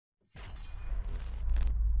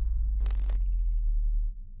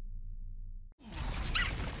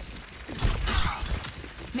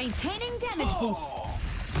Maintaining damage boost.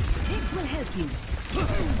 This will help you.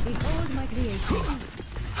 Behold my creation.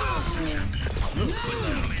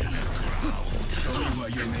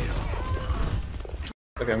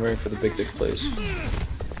 Okay, I'm ready for the big dick plays.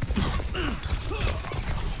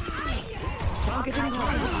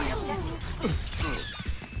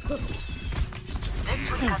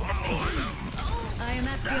 I am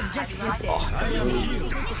at the objective.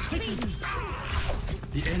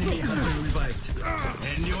 The enemy has been revived.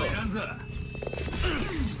 And your hands up.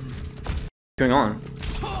 What's going on?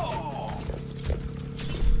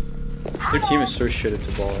 Their team is so shit at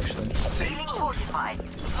the ball, actually.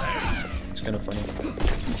 It's kind of funny.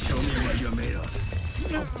 Show me what you're made of.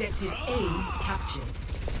 Objective A captured.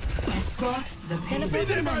 Escort the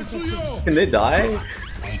payload. Can they die?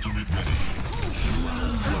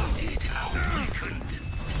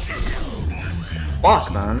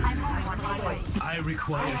 Fuck, man. I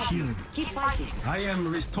require healing. I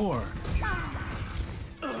am restored.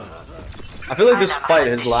 I feel like this fight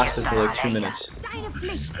has lasted for like 2 minutes. Deine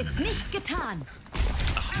Pflicht ist nicht getan.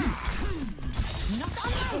 Not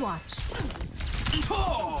on my watch.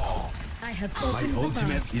 I have My opened the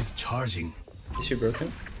ultimate door. is charging. Is she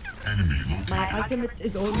broken? My ultimate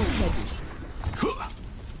is almost ready.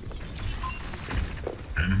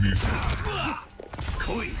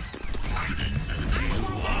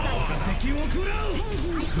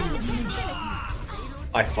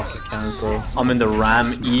 I fucking can't, bro. I'm in the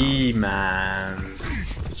Ram E, man.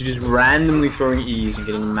 You're just randomly throwing E's and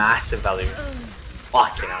getting massive value.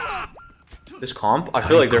 Fucking hell. This comp? I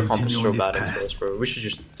feel like their comp is so bad into us, bro. We should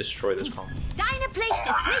just destroy this comp. Deine Pflicht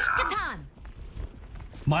ist nicht getan.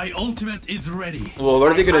 My ultimate is ready. Well,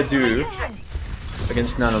 what are they gonna do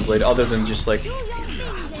against Nanoblade other than just like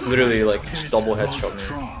literally like just double headshot me?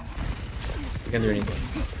 They can't do anything.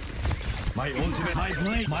 My ultimate, my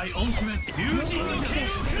blade, my ultimate.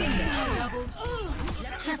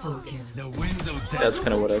 Triple kill. The winds of death. That's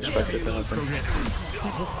kind of what I expected to happen. Progresses.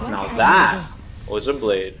 Now that was a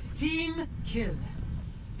blade. Team kill.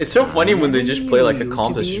 It's so funny when they just play like a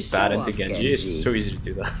comp that's just bad into Genji. It's so easy to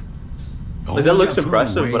do that. Like that looks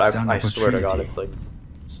impressive, but I swear to God, it's like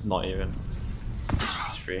it's not even.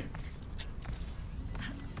 It's free.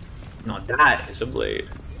 No, that is a blade.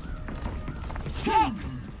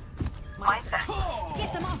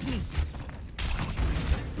 Get them off me.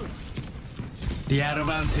 The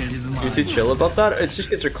advantage is mine. You're too chill about that? It's just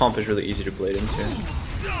because their comp is really easy to blade into.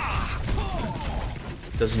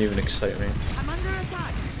 Doesn't even excite me. I'm under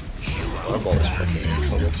attack. Waterball is fucking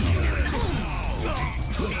trouble.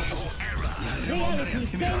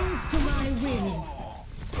 Reality bends to my will.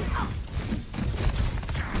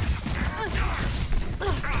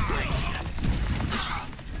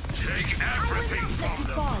 Take everything from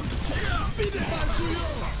them.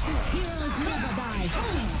 Heroes never die.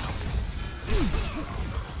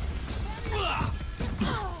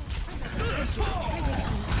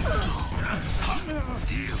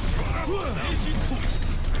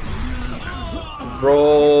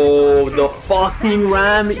 Bro, the fucking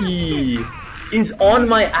Ram E is on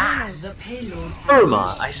my ass.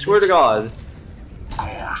 Irma, I swear to God.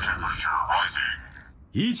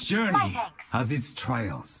 Each journey has its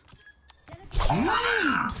trials.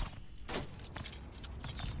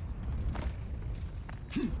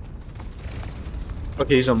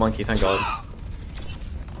 Okay, he's a monkey, thank God.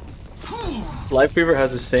 Life Weaver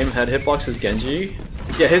has the same head hitbox as Genji.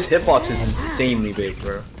 Yeah, his hitbox is insanely big,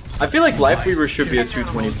 bro. I feel like Life Weaver should be a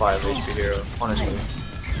 225 HP hero, honestly.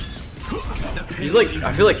 He's like,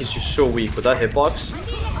 I feel like he's just so weak with that hitbox.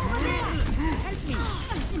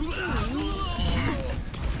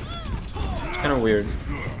 It's kind of weird.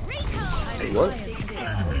 Wait, what?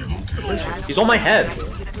 He's on my head.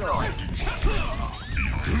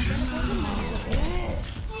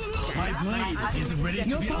 My blade is ready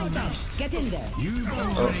to be unleashed. Get in there. You've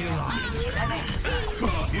already lost.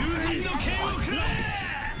 Using the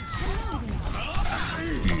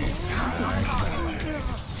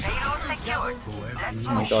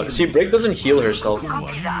Oh my God. See, Break doesn't heal herself.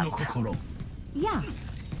 Yeah.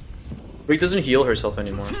 Break doesn't heal herself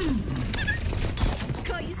anymore.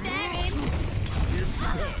 Caught you staring.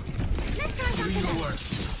 Let's try something.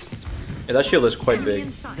 Yeah, that shield is quite big.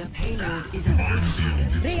 The payload is available.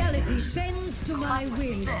 Reality bends to my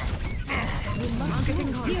will.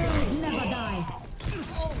 Heroes never die.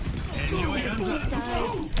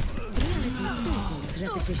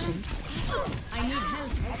 Repetition. I need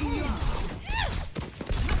help.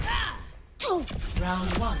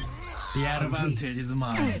 Round one. The advantage is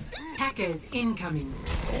mine. Attackers incoming.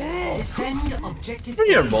 Defend objective. Give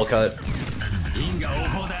me a ball cut. Inga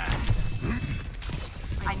over that.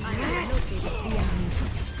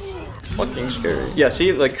 fucking scary. Yeah,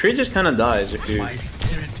 see, like Creed just kind of dies if you My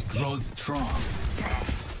spirit grows strong.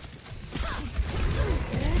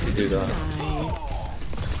 do that.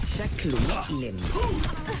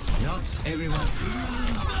 Not everyone.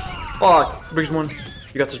 Fuck, Briggs one.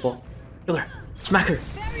 You got this ball. Kill her. Smack her.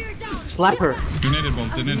 Slap her. Donated ball,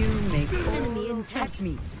 donated. Enemy inside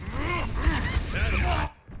me.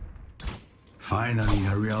 Finally,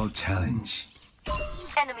 a real challenge.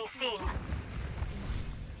 Enemy seen.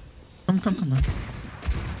 Come, man.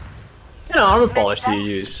 You know, armor polish do you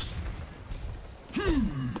use?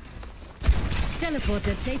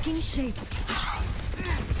 Teleporter taking shape.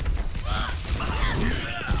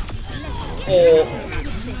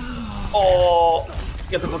 Oh,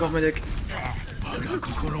 get the fuck off my dick.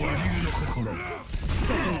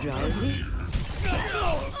 Getting drowsy. A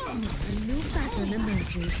new pattern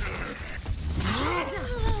emerges.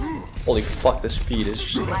 Holy fuck, the speed is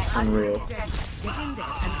just unreal. Get in there,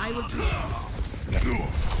 and I will.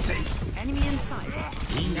 Enemy inside.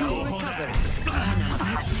 No recovery.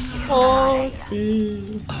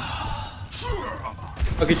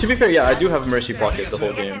 Okay, to be fair, yeah, I do have Mercy Pocket the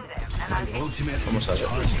whole game. Ultimate Almost had it.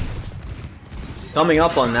 Coming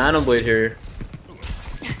up on Nanoblade here.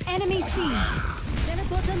 Enemy seen.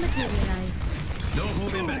 Teleporter materialized. No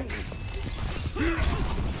holding back.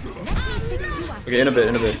 Fix you up. Okay, in a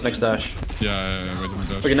bit. Next dash. Yeah, wait a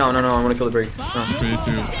minute. Okay, no, I want to kill the Brig. No. 3, 2.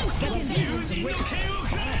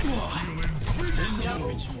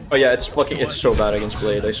 Oh yeah, it's so bad against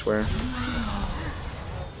Blade, I swear.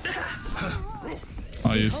 Oh,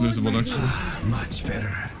 he's losable actually. Much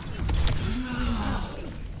better.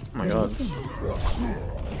 Oh my god.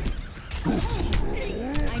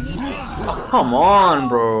 Oh, come on,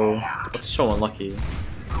 bro. That's so unlucky.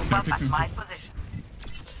 My position.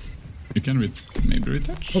 You can maybe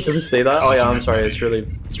retouch. Did we say that? Oh yeah, I'm sorry. It's really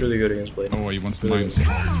good against Blade. Oh, he wants the mines.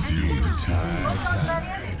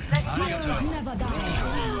 Never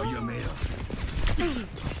die. You're made of.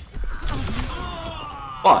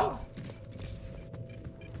 Fuck.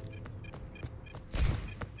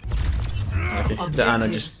 Okay, the Ana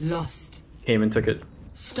Objective just lost. came and took it.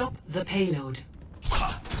 Stop the payload.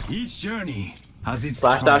 Each journey has its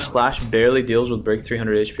Slash dash trials. slash barely deals with Brig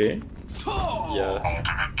 300 HP.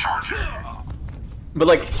 Yeah. But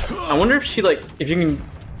like, I wonder if she like, if you can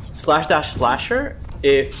slash dash slash her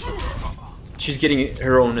if she's getting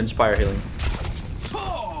her own Inspire healing.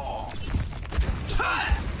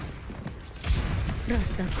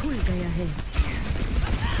 Rasta खुल गया है.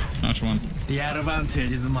 Dash 1. The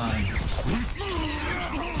advantage is mine.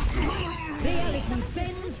 Reality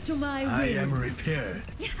bends to my I will. am repaired.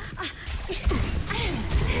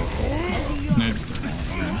 Nade.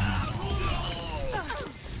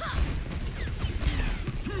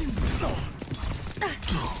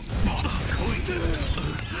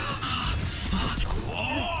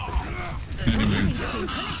 Anyway.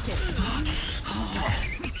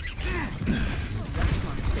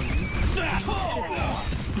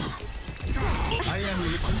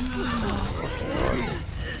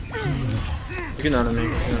 You can enemy.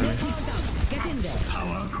 Get in there.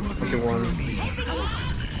 Okay, one.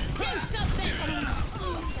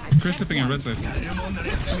 Chris slipping in red side.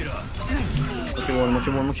 Okay, one.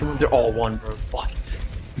 They're all one, bro. Fuck.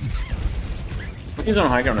 He's on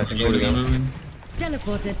high ground, I think. There we go.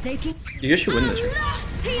 Teleporter taking. You guys should win this. Right?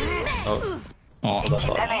 Oh, Oh, that's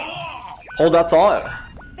all. Hold that thought.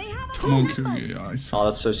 come on, Q, guys. Oh,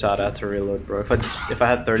 that's so sad. I had to reload, bro. If I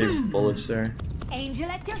had 30 bullets there, Angel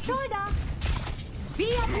at your shoulder.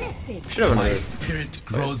 Be uplifted. should have My another. spirit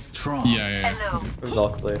grows strong. Yeah. Hello. Where's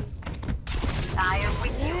Valk blade? I am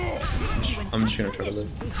with you. I'm just gonna try to live.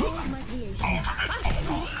 Behold my creation.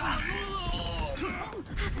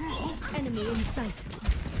 Enemy in sight.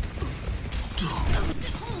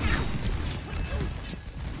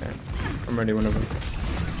 Okay. I'm ready whenever.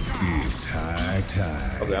 It's high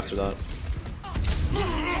time. Probably after that.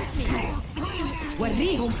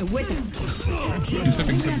 He's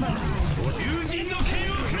slipping.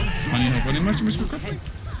 Money, much.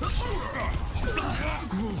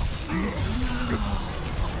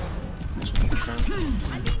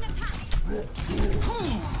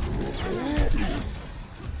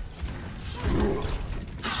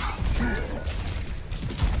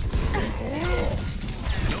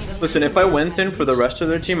 Listen, if I went in for the rest of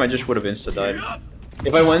their team, I just would have insta-died.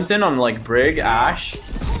 If I went in on like Brig, Ashe,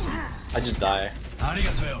 I just die.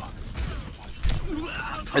 Arigato.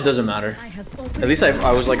 It doesn't matter. I have At least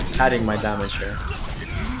I was like padding my damage here.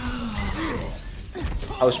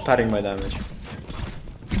 I was padding my damage.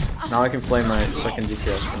 Now I can play my second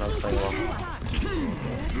DPS when I'm playing well.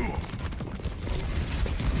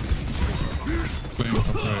 Playing with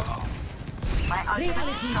top right.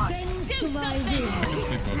 Reality bends to my will. I can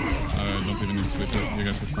sleep up. I don't even need to sleep up. You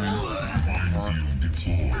guys are fine.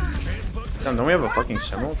 Damn, don't we have a fucking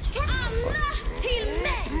simult?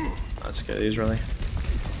 Let's get these really.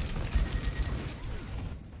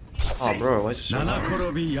 Oh, bro, why is it so hard? 七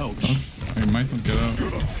転び八起き I might not get out.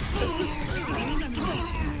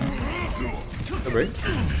 Good break.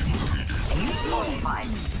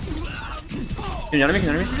 Can you me?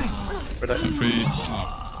 Can you me? Where'd that? I'm free.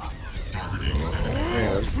 Oh, There he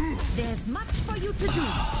goes. There's much for you to do.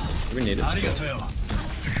 We need it. ありがとうよ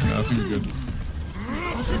yeah, I think we're good.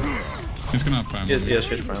 He's gonna have prime. Yeah,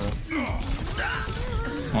 switch primal.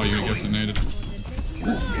 Oh, you guys are naded.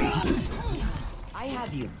 I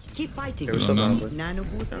have you. Keep fighting. Okay, we're still down. But Nano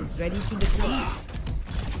boost is ready to deploy.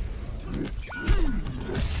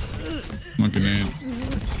 Monkey nade.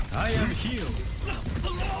 I am healed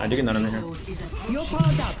I do get none in here. You're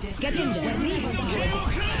powered up. Get in there.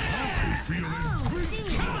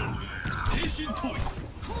 Station toys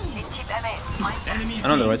Chip MA. My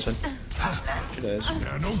I'm on the right side. She dies.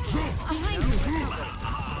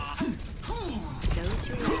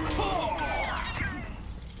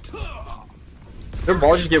 Their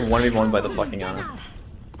ball just get 1v1 by the fucking Ana.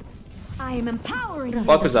 I am empowering.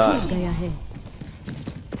 Fuck was that?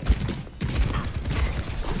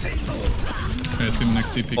 Yeah, see the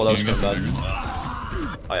next TP. Oh, that was Can you kinda get bad.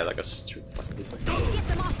 the Oh yeah, that goes through fucking defense. Get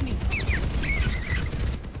them off me.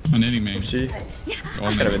 I'm nading main. See? All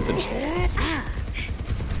Kind of naded. vintage.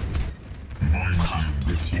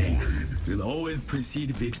 mistakes will always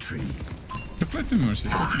precede victory. Play to Mercy.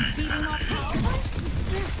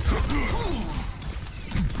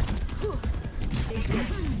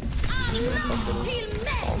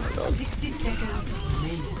 Oh my god. 60 seconds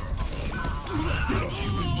remaining.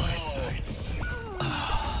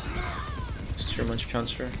 It's too much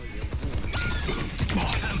counter.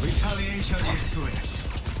 Retaliation is swift.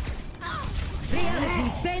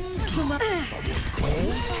 Reality bends to my.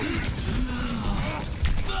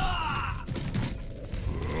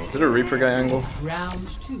 Is it a Reaper guy angle? Round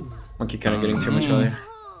 2. Monkey kind of getting too much value.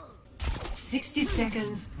 60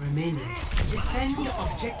 seconds remaining. Defend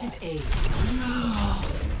objective A.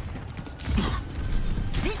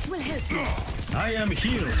 This will help you. I am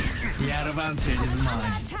healed. The advantage is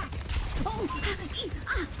mine. Attack.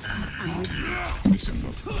 This is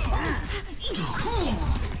not.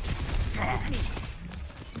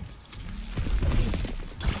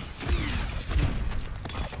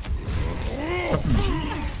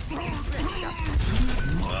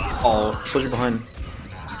 Oh, soldier behind.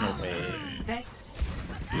 No way. Back.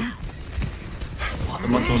 The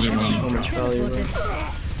monkey has so much value. Bro.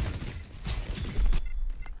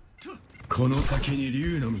 この先に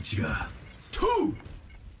竜の道が。Two!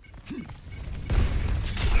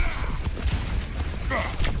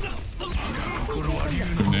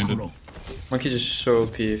 Naded. Monkey's just so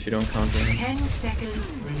OP if you don't counter him. 10 seconds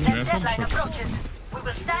You remaining. guys have deadline short. approaches. We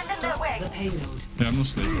will stand in their way. The payload. They have no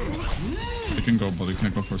sleep. You can go, but you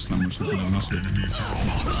can't go for a slam or something. They have no sleep.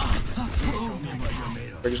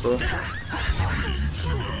 Break is low.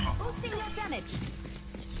 Boosting your damage.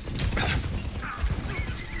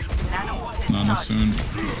 Nana soon.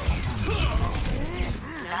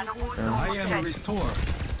 I am restored.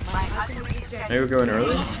 Maybe we're going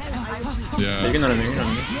early? Yeah. You can none of me, you can none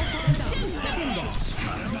of me.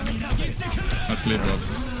 I sleep up.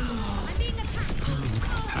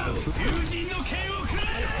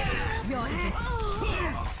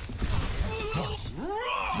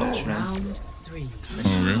 Touch, man. Round 3.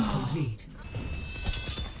 Okay. Complete.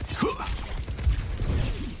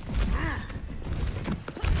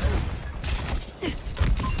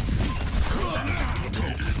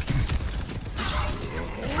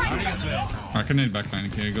 I can need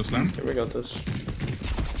backline. Can you go slam? Okay, we got this.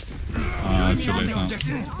 It's too late now.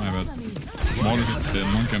 My bad. Ball is dead.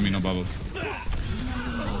 Monkey, I mean, no bubble.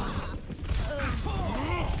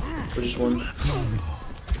 We just won.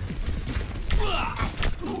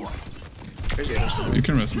 Crazy ass. You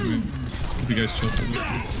can rest with me. If you guys chill for a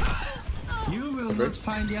bit. You will not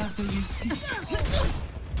find the answer you seek.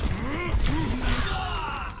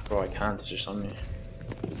 Bro, I can't, it's just on me.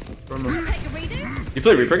 Take a reading. You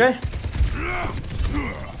play Reaper guy?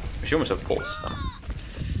 She almost have pulse. No.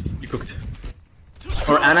 You cooked.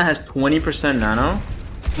 Or Ana has 20% nano?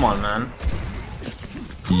 Come on, man.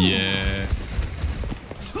 Yeah.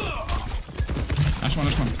 Ash one,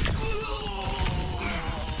 Ash one.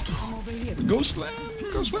 Go slam.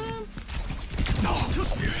 Go slam.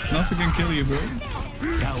 Nothing can kill you, bro.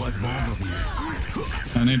 That was bold of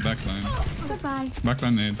you. I need backline. Goodbye.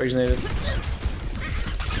 Backline need. Breaks needed.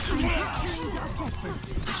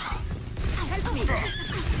 Help me.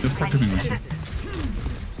 Just pocket me, Mercy.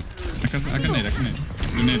 can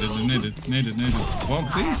nade. Nade it. Well,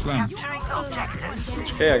 please, slam. Capturing objective.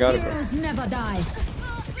 It's okay, I got it, bro. Heroes never die.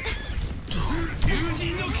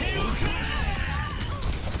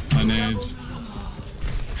 I nade.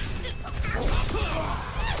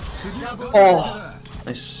 Oh,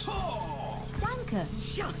 nice. Danke.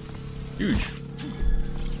 Huge.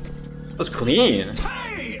 That was clean.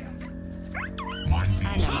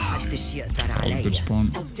 Oh, good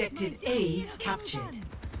spawn. Objective A captured.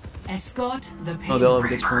 Escort the Oh, they'll payload. have a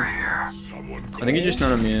good spawn. I think he just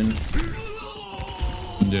not me in.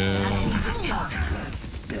 Yeah.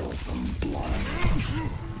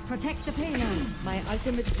 Protect the payload. My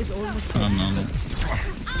ultimate is almost No.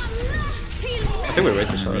 I think we wait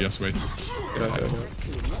this hard. Yes, wait. Good idea.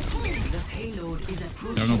 The payload is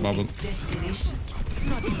approaching Yeah, no bubble. its destination.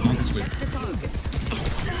 Not to sleep.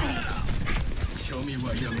 Show me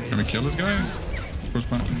what you're made. Can we kill this guy? First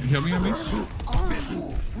point. Heal me at least.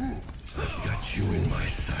 Got you in my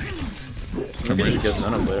sights. Can Maybe wait. just get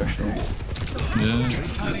none of it actually. Yeah.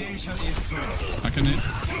 I can hit.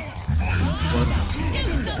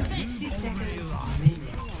 60 seconds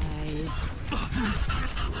remaining.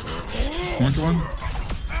 1-1.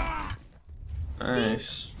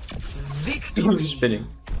 Nice. Who's spinning?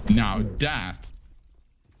 Now that.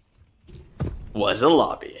 Was a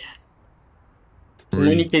lobby.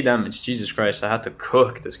 20k damage. Jesus Christ, I had to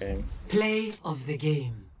cook this game. Play of the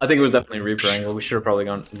game. I think it was definitely Reaper angle. We should have probably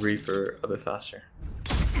gone Reaper a bit faster.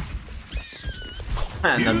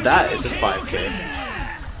 Man, now that is a 5k.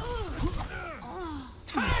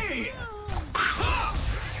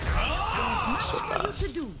 So fast.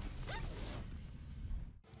 To do.